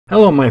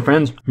Hello, my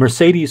friends.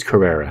 Mercedes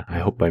Carrera. I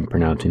hope I'm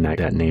pronouncing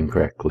that name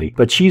correctly.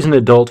 But she's an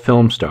adult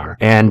film star,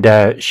 and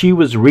she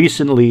was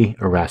recently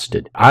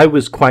arrested. I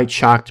was quite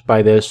shocked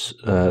by this.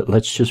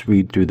 Let's just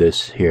read through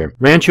this here.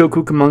 Rancho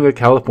Cucamonga,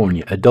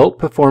 California. Adult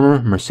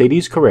performer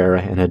Mercedes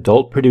Carrera and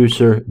adult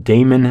producer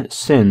Damon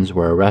Sins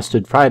were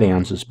arrested Friday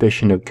on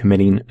suspicion of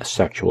committing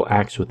sexual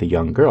acts with a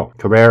young girl.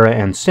 Carrera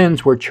and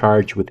Sins were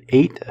charged with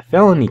 8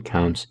 felony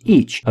counts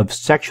each of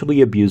sexually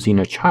abusing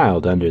a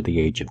child under the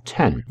age of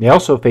 10. They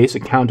also face a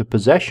count of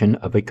possession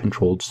of a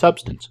controlled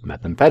substance,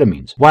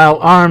 methamphetamines, while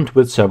armed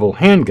with several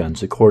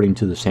handguns, according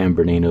to the San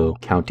Bernardino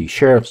County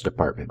Sheriff's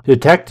Department.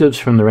 Detectives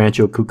from the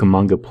Rancho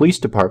Cucamonga Police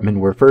Department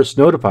were first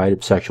notified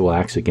of sexual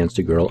acts against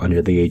a girl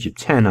under the age of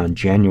 10 on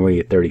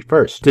January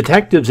 31st.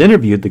 Detectives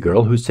interviewed the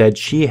girl, who said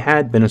she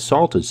had been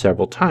assaulted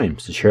several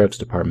times, the Sheriff's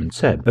Department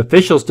said.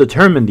 Officials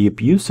determined the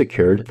abuse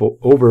occurred for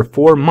over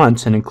 4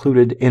 months and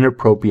included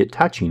inappropriate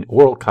touching,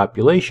 oral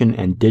copulation,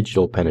 and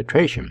digital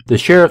penetration, the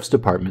Sheriff's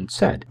Department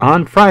said.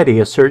 On Friday,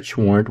 a search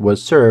warrant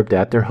was served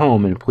at their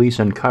home and police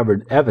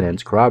uncovered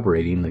evidence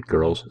corroborating the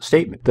girl's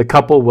statement. The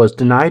couple was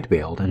denied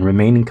bail and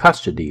remain in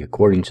custody,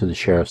 according to the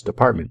Sheriff's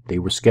Department. They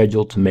were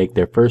scheduled to make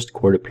their first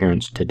court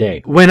appearance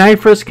today. When I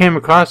first came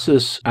across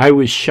this, I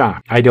was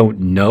shocked. I don't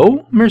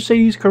know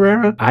Mercedes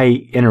Carrera.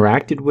 I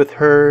interacted with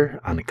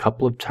her on a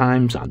couple of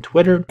times on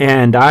Twitter,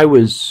 and I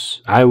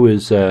was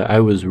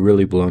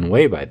really blown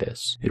away by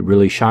this. It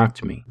really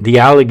shocked me. The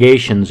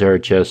allegations are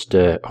just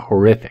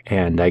horrific,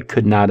 and I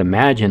could not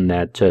imagine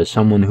that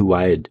someone who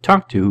I had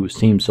talked to, who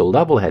seemed so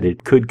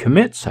level-headed, could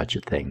commit such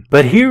a thing.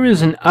 But here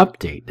is an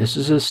update. This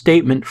is a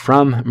statement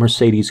from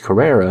Mercedes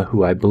Carrera,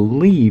 who I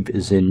believe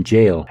is in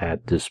jail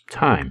at this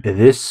time.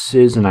 This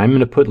is, and I'm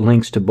going to put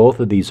links to both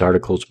of these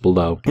articles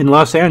below. In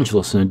Los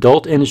Angeles, an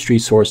adult industry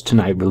source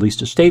tonight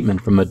released a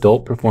statement from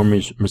adult performer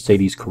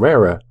Mercedes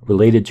Carrera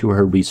related to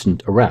her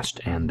recent arrest,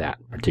 and that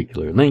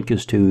particular link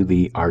is to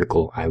the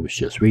article I was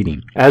just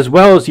reading, as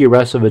well as the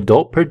arrest of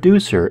adult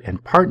producer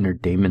and partner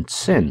Damon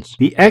Sins.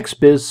 The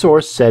ex-biz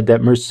source said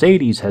that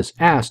Mercedes has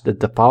asked that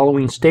the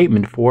following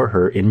statement for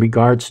her in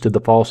regards to the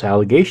false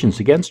allegations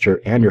against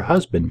her and her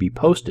husband be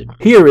posted.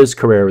 Here is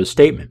Carrera's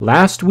statement.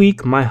 Last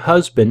week, my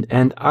husband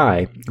and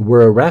I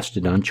were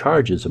arrested on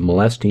charges of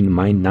molesting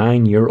my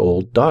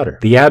 9-year-old daughter.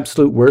 The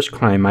absolute worst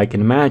crime I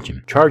can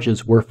imagine.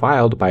 Charges were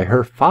filed by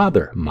her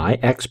father, my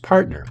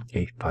ex-partner,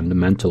 a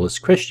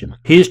fundamentalist Christian.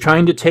 He is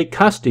trying to take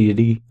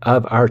custody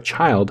of our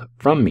child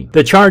from me.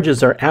 The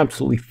charges are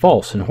absolutely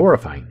false and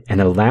horrifying,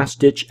 and a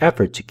last-ditch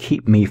effort to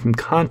keep me from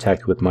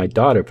contact with my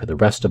daughter for the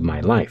rest of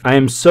my life. I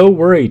am so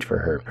worried for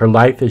her. Her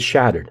life is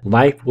shattered.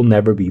 Life will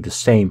never be the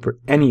same for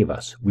any of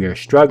us. We are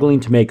struggling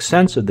to make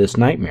sense of this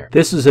nightmare.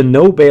 This is a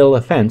no-bail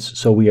offense,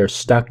 so we are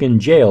stuck in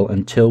jail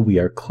until we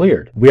are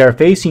cleared. We are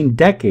facing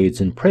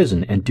decades in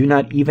prison and do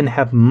not even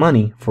have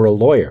money for a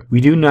lawyer.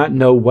 We do not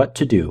know what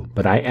to do,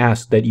 but I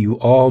ask that you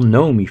all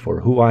know me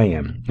for who I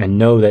am and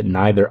know that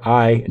neither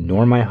I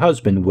nor my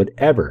husband would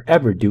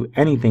ever do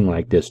anything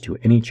like this to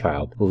any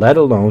child, let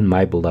alone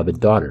my beloved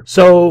daughter.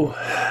 So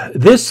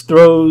this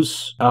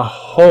throws a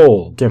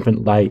whole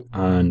different light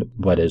on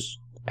what has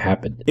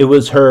happened. It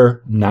was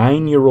her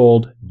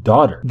 9-year-old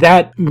daughter.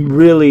 That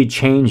really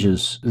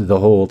changes the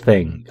whole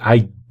thing.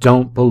 I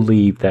don't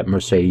believe that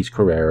Mercedes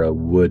Carrera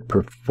would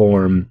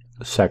perform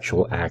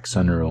sexual acts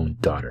on her own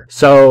daughter.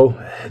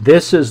 So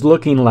this is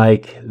looking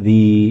like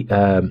the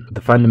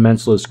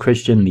fundamentalist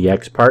Christian, the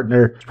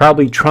ex-partner, is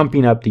probably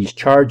trumping up these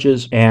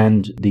charges,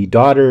 and the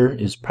daughter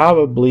is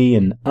probably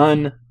an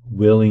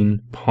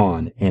unwilling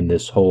pawn in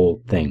this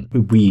whole thing.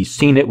 We've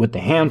seen it with the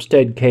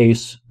Hampstead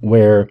case,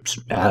 where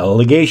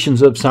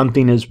allegations of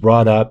something is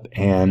brought up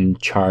and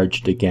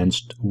charged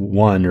against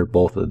one or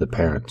both of the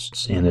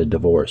parents in a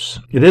divorce.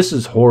 This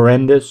is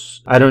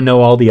horrendous. I don't know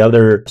all the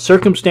other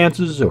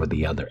circumstances or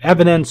the other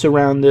evidence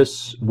around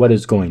this, what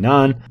is going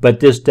on,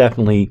 but this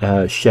definitely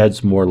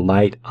sheds more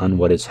light on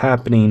what is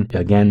happening.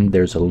 Again,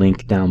 there's a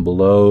link down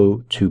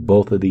below to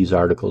both of these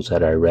articles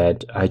that I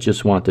read. I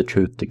just want the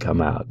truth to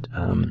come out.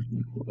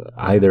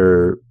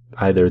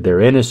 Either they're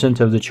innocent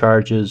of the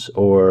charges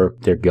or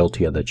they're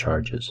guilty of the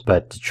charges.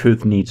 But the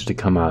truth needs to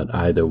come out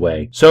either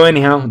way. So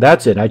anyhow,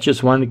 that's it. I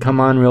just wanted to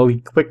come on really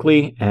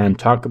quickly and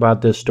talk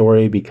about this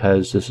story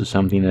because this is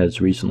something that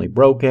is recently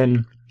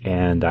broken.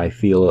 And I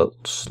feel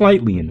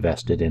slightly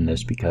invested in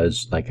this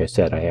because, like I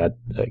said, I had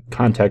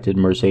contacted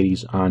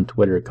Mercedes on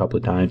Twitter a couple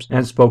of times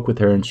and spoke with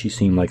her, and she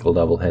seemed like a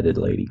level-headed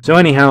lady. So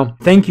anyhow,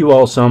 thank you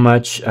all so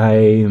much.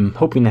 I'm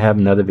hoping to have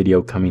another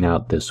video coming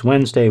out this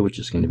Wednesday, which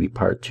is going to be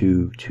part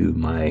 2 to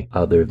my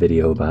other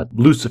video about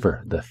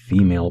Lucifer, the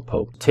female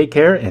pope. Take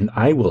care, and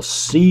I will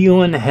see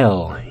you in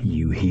hell,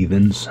 you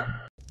heathens. Ha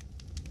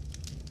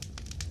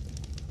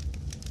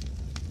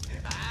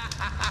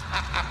ha ha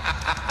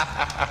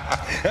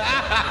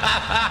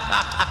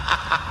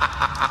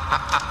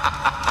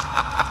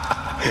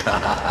ha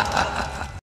ha!